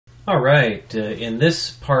Alright, in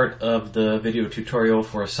this part of the video tutorial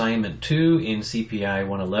for assignment 2 in CPI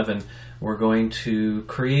 111, we're going to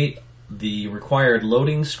create the required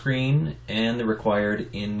loading screen and the required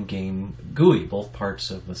in-game GUI, both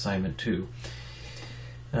parts of assignment 2.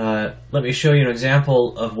 Let me show you an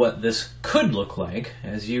example of what this could look like.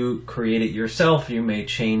 As you create it yourself, you may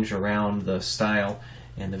change around the style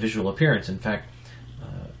and the visual appearance. In fact,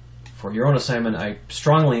 for your own assignment, I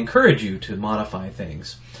strongly encourage you to modify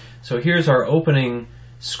things. So here's our opening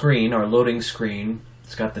screen, our loading screen.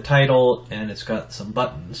 It's got the title and it's got some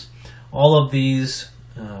buttons. All of these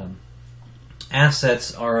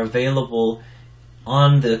assets are available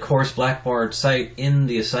on the course Blackboard site in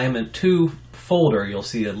the assignment 2 folder. You'll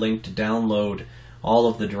see a link to download all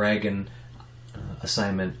of the Dragon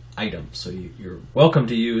assignment items. So you're welcome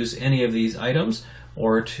to use any of these items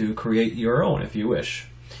or to create your own if you wish.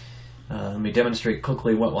 Let me demonstrate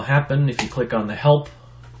quickly what will happen. If you click on the Help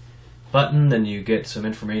button, then you get some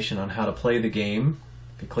information on how to play the game.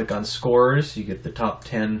 If you click on Scores, you get the top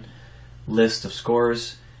 10 list of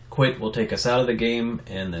scores. Quit will take us out of the game,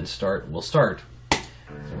 and then Start will start. So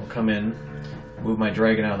we'll come in, move my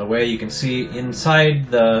dragon out of the way. You can see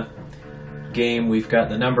inside the game we've got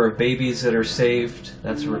the number of babies that are saved.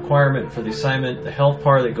 That's a requirement for the assignment. The health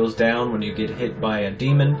bar that goes down when you get hit by a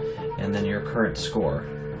demon, and then your current score.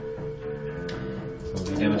 So let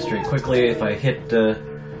me demonstrate quickly. If I hit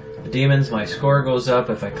the demons, my score goes up.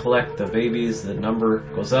 If I collect the babies, the number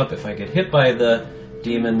goes up. If I get hit by the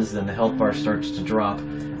demons, then the health bar starts to drop.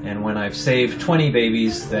 And when I've saved 20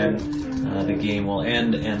 babies, then the game will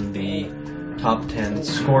end and the top 10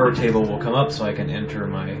 score table will come up so I can enter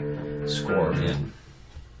my score in.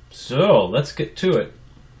 So let's get to it.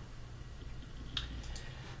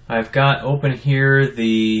 I've got open here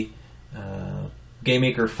the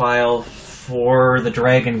GameMaker file for the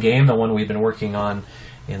Dragon game, the one we've been working on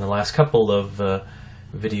in the last couple of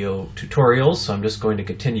video tutorials, so I'm just going to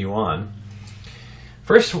continue on.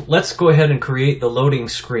 First, let's go ahead and create the loading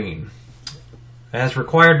screen. As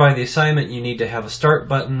required by the assignment, you need to have a Start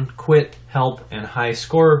button, Quit, Help, and High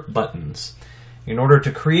Score buttons. In order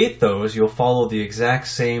to create those, you'll follow the exact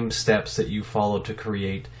same steps that you followed to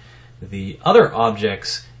create the other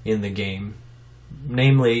objects in the game.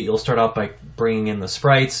 Namely, you'll start out by bringing in the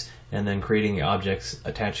sprites and then creating the objects,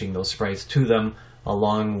 attaching those sprites to them,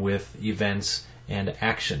 along with events and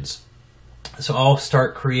actions. So I'll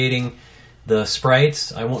start creating the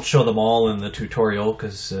sprites. I won't show them all in the tutorial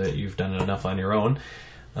because you've done enough on your own,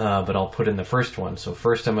 but I'll put in the first one. So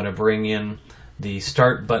first I'm going to bring in the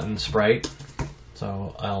Start button sprite.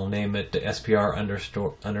 So I'll name it SPR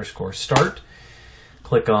 _start.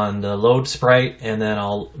 Click on the Load sprite, and then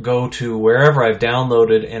I'll go to wherever I've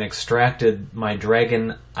downloaded and extracted my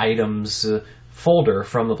Dragon items folder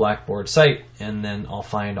from the Blackboard site, and then I'll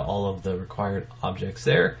find all of the required objects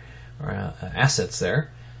there, or assets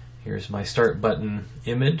there. Here's my Start button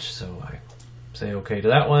image, so I say OK to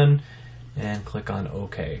that one and click on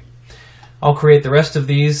OK. I'll create the rest of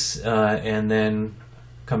these and then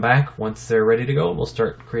come back once they're ready to go. We'll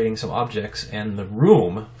start creating some objects and the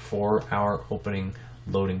room for our opening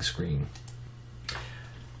loading screen.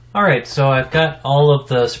 Alright, so I've got all of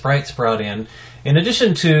the sprites brought in. In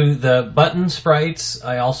addition to the button sprites,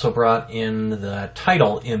 I also brought in the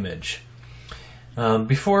title image.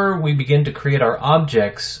 Before we begin to create our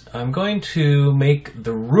objects, I'm going to make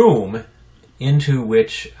the room into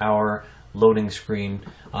which our loading screen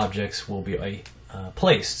objects will be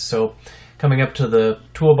placed. So coming up to the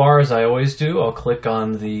toolbar, as I always do, I'll click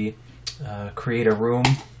on the Create a Room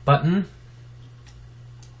button,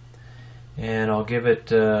 and I'll give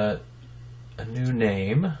it a new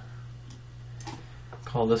name.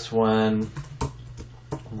 Call this one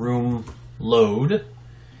Room Load,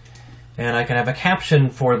 and I can have a caption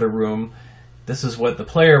for the room. This is what the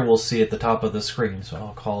player will see at the top of the screen, so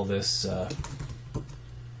I'll call this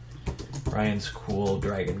Ryan's Cool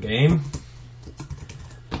Dragon Game.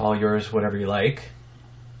 Call yours whatever you like.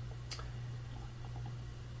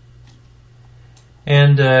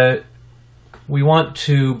 And we want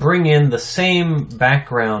to bring in the same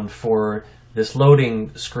background for this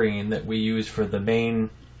loading screen that we use for the main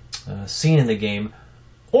scene in the game,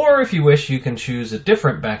 or if you wish, you can choose a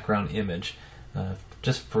different background image.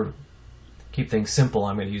 Just for keep things simple,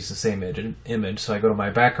 I'm going to use the same image. So I go to my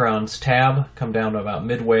Backgrounds tab, come down to about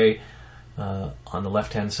midway on the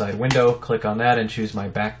left-hand side window, click on that and choose my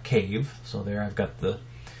back cave. So there I've got the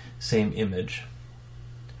same image.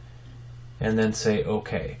 And then say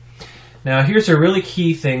OK. Now here's a really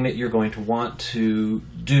key thing that you're going to want to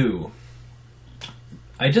do.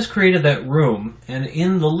 I just created that room, and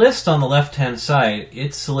in the list on the left-hand side,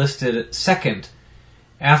 it's listed second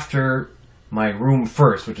after my room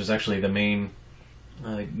first, which is actually the main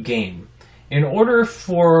game. In order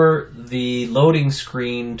for the loading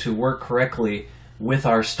screen to work correctly with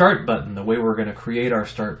our start button, the way we're going to create our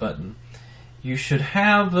start button, you should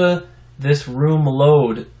have this room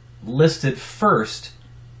load listed first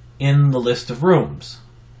in the list of rooms.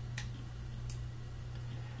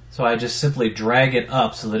 So I just simply drag it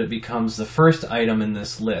up so that it becomes the first item in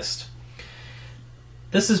this list.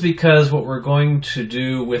 This is because what we're going to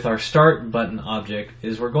do with our start button object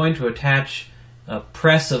is we're going to attach a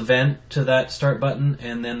press event to that start button,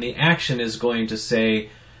 and then the action is going to say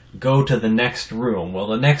go to the next room. Well,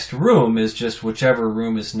 the next room is just whichever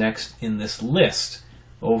room is next in this list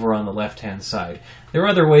over on the left hand side. There are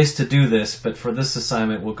other ways to do this, but for this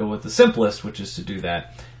assignment we'll go with the simplest, which is to do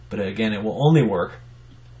that. But again, it will only work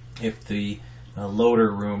if the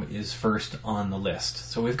loader room is first on the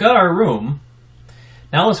list. So we've got our room.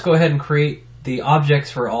 Now let's go ahead and create the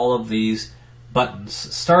objects for all of these buttons,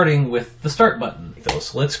 starting with the start button.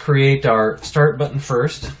 So let's create our start button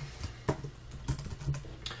first.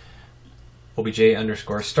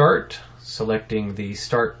 obj_start, selecting the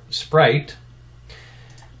start sprite.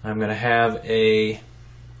 I'm going to have a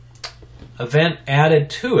event added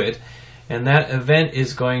to it, and that event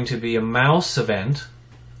is going to be a mouse event,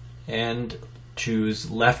 and choose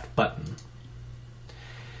left button.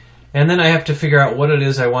 And then I have to figure out what it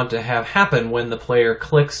is I want to have happen when the player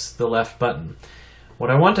clicks the left button. What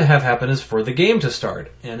I want to have happen is for the game to start.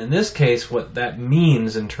 And in this case, what that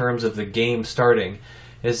means in terms of the game starting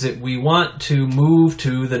is that we want to move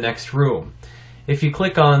to the next room. If you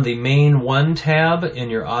click on the main 1 tab in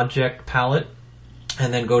your object palette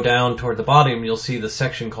and then go down toward the bottom, you'll see the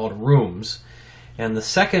section called Rooms. And the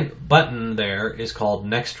second button there is called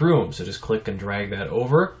Next Room. So just click and drag that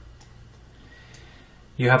over.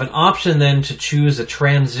 You have an option then to choose a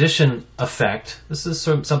transition effect. This is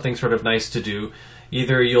something sort of nice to do.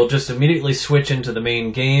 Either you'll just immediately switch into the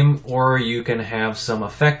main game, or you can have some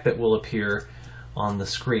effect that will appear on the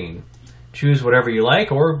screen. Choose whatever you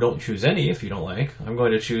like, or don't choose any if you don't like. I'm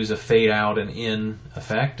going to choose a fade out and in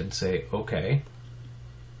effect and say OK.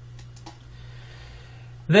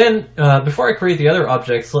 Then, before I create the other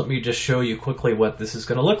objects, let me just show you quickly what this is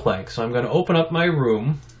going to look like. So I'm going to open up my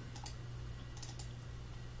room,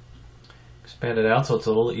 expand it out so it's a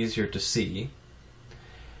little easier to see.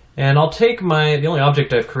 And I'll take the only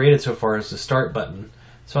object I've created so far is the start button.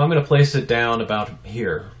 So I'm going to place it down about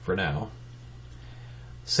here for now.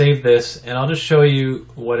 Save this, and I'll just show you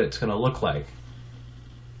what it's going to look like.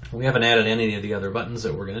 We haven't added any of the other buttons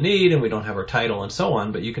that we're going to need, and we don't have our title and so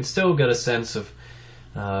on, but you can still get a sense of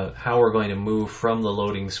how we're going to move from the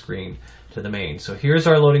loading screen to the main. So here's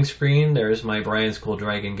our loading screen. There's my Brian's Cool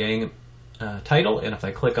Dragon Gang title, and if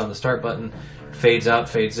I click on the start button, fades out,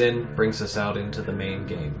 fades in, brings us out into the main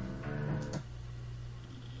game.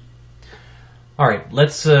 Alright,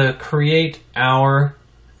 let's create our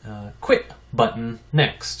quit button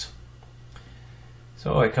next.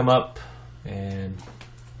 So I come up and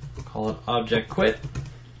call it object quit,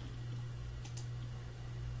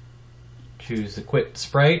 choose the quit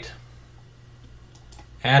sprite,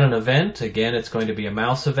 add an event. Again, it's going to be a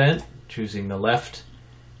mouse event, choosing the left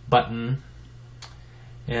button.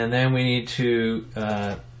 And then we need to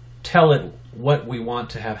tell it what we want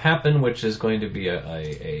to have happen, which is going to be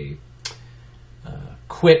a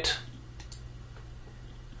quit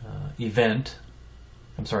event.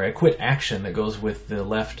 I'm sorry, a quit action that goes with the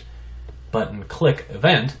left button click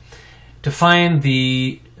event. To find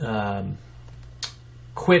the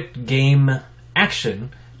quit game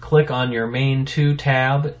action, click on your main 2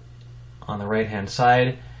 tab on the right hand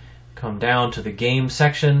side, come down to the game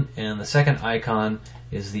section, and the second icon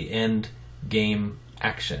is the end game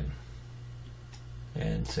action,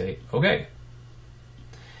 and say OK.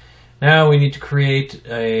 Now we need to create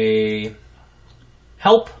a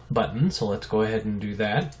help button, so let's go ahead and do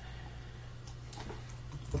that.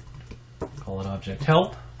 Call it object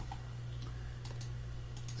help,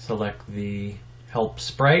 select the help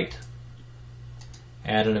sprite,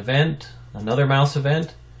 add an event, another mouse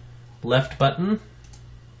event, left button.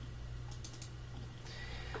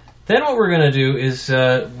 Then what we're going to do is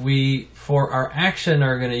for our action,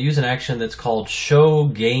 are going to use an action that's called show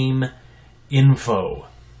game info.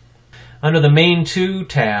 Under the main 2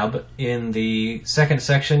 tab in the second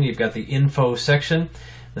section, you've got the info section.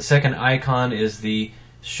 The second icon is the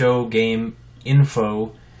show game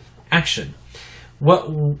info action.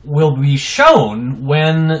 What will be shown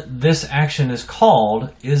when this action is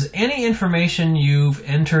called is any information you've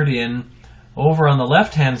entered in over on the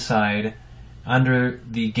left hand side under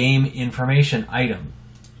the game information item.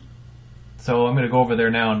 So I'm going to go over there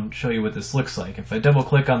now and show you what this looks like. If I double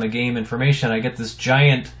click on the game information, I get this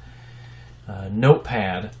giant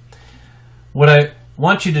notepad. What I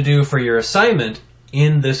want you to do for your assignment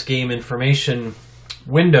in this game information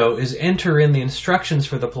window is enter in the instructions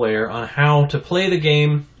for the player on how to play the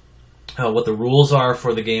game, what the rules are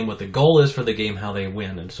for the game, what the goal is for the game, how they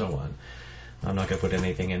win, and so on. I'm not going to put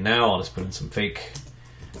anything in now. I'll just put in some fake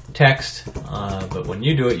text, but when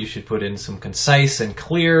you do it, you should put in some concise and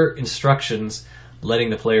clear instructions letting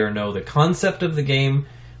the player know the concept of the game,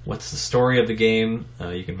 what's the story of the game,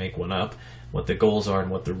 you can make one up, what the goals are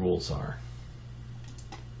and what the rules are.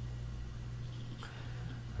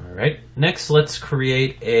 Alright, next let's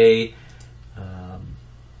create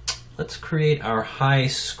our high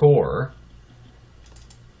score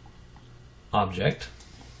object.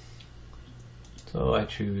 So I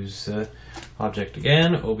choose object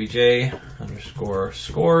again, obj underscore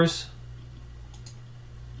scores.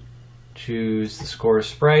 Choose the score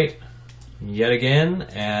sprite. Yet again,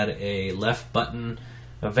 add a left button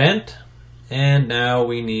event. And now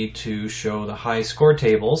we need to show the high score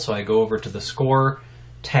table. So I go over to the score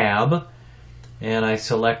tab and I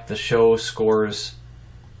select the show scores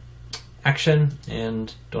action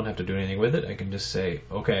and don't have to do anything with it. I can just say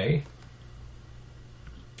OK.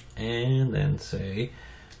 And then say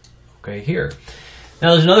OK here.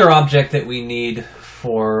 Now there's another object that we need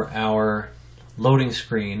for our loading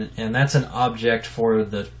screen, and that's an object for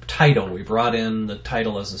the title. We brought in the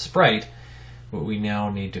title as a sprite, but we now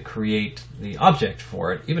need to create the object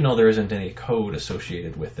for it, even though there isn't any code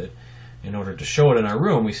associated with it. In order to show it in our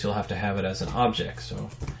room, we still have to have it as an object.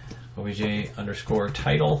 So obj underscore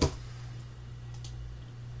title,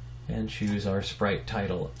 and choose our sprite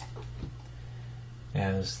title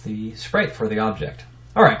as the sprite for the object.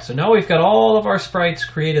 Alright, so now we've got all of our sprites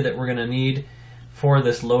created that we're going to need for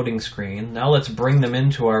this loading screen. Now let's bring them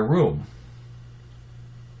into our room.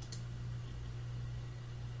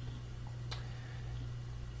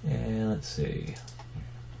 And let's see.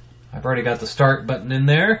 I've already got the start button in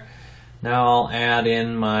there. Now I'll add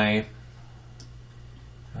in my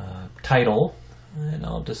title, and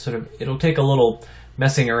I'll just sort of, it'll take a little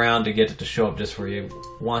messing around to get it to show up just where you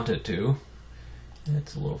want it to.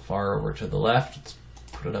 It's a little far over to the left. Let's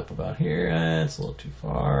put it up about here. It's a little too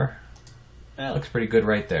far. That looks pretty good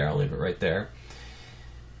right there. I'll leave it right there.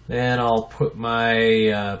 Then I'll put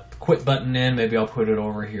my quit button in. Maybe I'll put it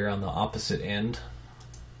over here on the opposite end.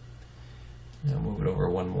 I'll move it over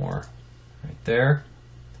one more right there.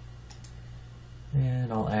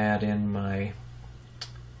 And I'll add in my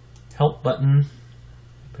help button.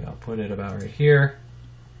 Maybe I'll put it about right here.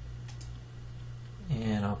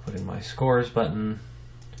 And I'll put in my scores button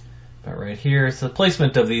about right here. So the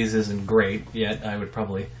placement of these isn't great yet. I would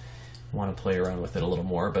probably want to play around with it a little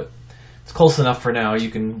more, but it's close enough for now. You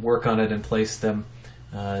can work on it and place them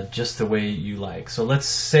just the way you like. So let's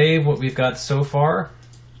save what we've got so far.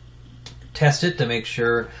 Test it to make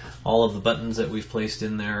sure all of the buttons that we've placed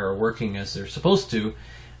in there are working as they're supposed to,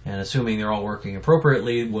 and assuming they're all working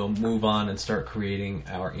appropriately, we'll move on and start creating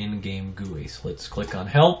our in-game GUI. So let's click on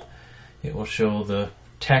Help. It will show the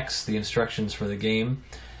text, the instructions for the game.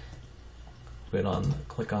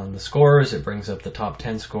 Click on the scores. It brings up the top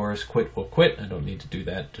 10 scores. Quit will quit. I don't need to do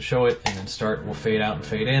that to show it. And then Start will fade out and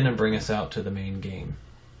fade in and bring us out to the main game.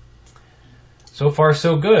 So far,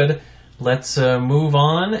 so good. Let's move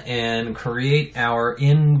on and create our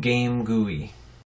in-game GUI.